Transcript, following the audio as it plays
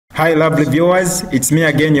Hi lovely viewers, it's me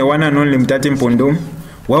again, your one and only Mutati Mpundu.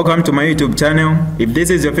 Welcome to my YouTube channel. If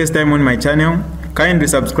this is your first time on my channel, kindly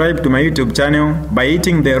subscribe to my YouTube channel by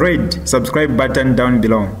hitting the red subscribe button down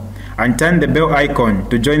below and turn the bell icon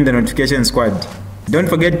to join the notification squad. Don't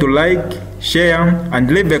forget to like, share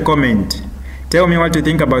and leave a comment. Tell me what you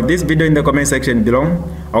think about this video in the comment section below.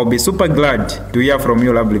 I'll be super glad to hear from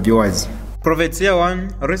you lovely viewers. Prophet Seer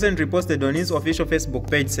recently posted on his official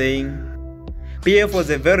Facebook page saying, PF was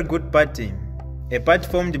a very good party, a party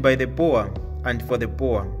formed by the poor and for the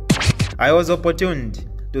poor. I was opportuned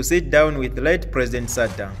to sit down with late President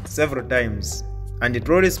Sata several times, and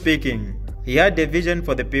truly speaking, he had a vision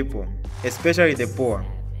for the people, especially the poor.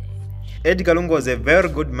 Edgar Lungu was a very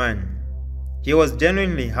good man. He was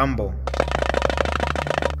genuinely humble.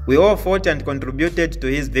 We all fought and contributed to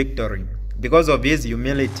his victory because of his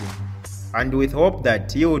humility, and with hope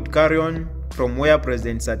that he would carry on from where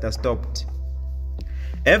President Sata stopped.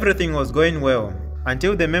 Everything was going well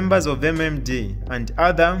until the members of MMD and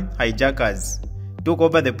other hijackers took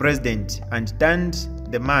over the president and turned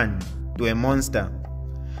the man to a monster,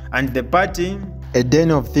 and the party a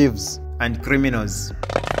den of thieves and criminals.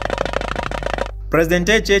 President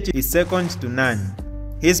HH is second to none.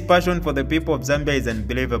 His passion for the people of Zambia is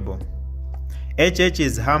unbelievable. HH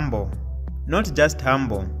is humble, not just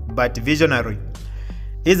humble, but visionary.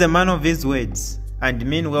 He's a man of his words and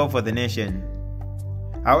mean well for the nation.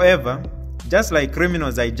 However, just like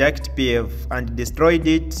criminals hijacked PF and destroyed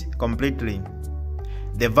it completely,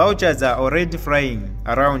 the vultures are already flying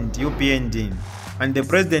around UPND and the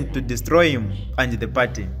president to destroy him and the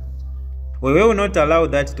party. We will not allow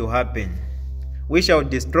that to happen. We shall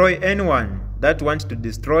destroy anyone that wants to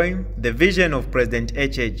destroy the vision of President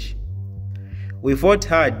HH. We fought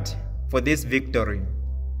hard for this victory.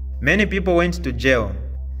 Many people went to jail.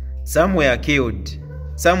 Some were killed.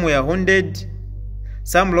 Some were wounded.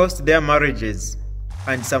 Some lost their marriages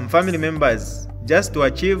and some family members just to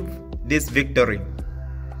achieve this victory.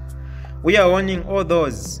 We are warning all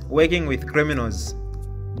those working with criminals,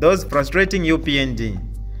 those frustrating UPND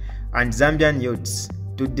and Zambian youths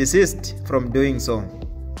to desist from doing so.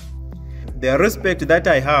 The respect that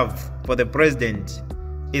I have for the president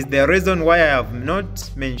is the reason why I have not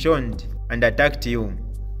mentioned and attacked you.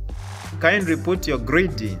 Kindly put your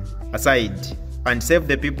greed aside and save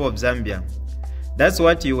the people of Zambia. That's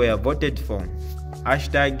what you were voted for.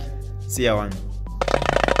 #Seer1.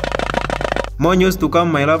 More news to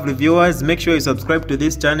come, my lovely viewers. Make sure you subscribe to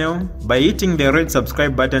this channel by hitting the red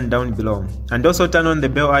subscribe button down below, and also turn on the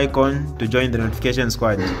bell icon to join the notification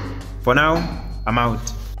squad. For now, I'm out.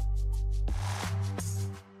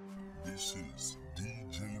 This is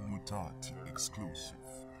DJ Mutati exclusive.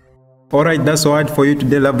 Alright, that's all for you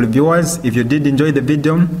today lovely viewers. If you did enjoy the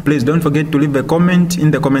video, please don't forget to leave a comment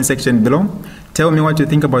in the comment section below. Tell me what you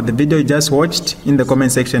think about the video you just watched in the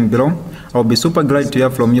comment section below. I'll be super glad to hear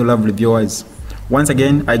from you lovely viewers. Once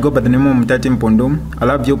again, I go by the name of Mutati Mpundu. I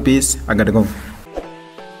love you, peace, I gotta go.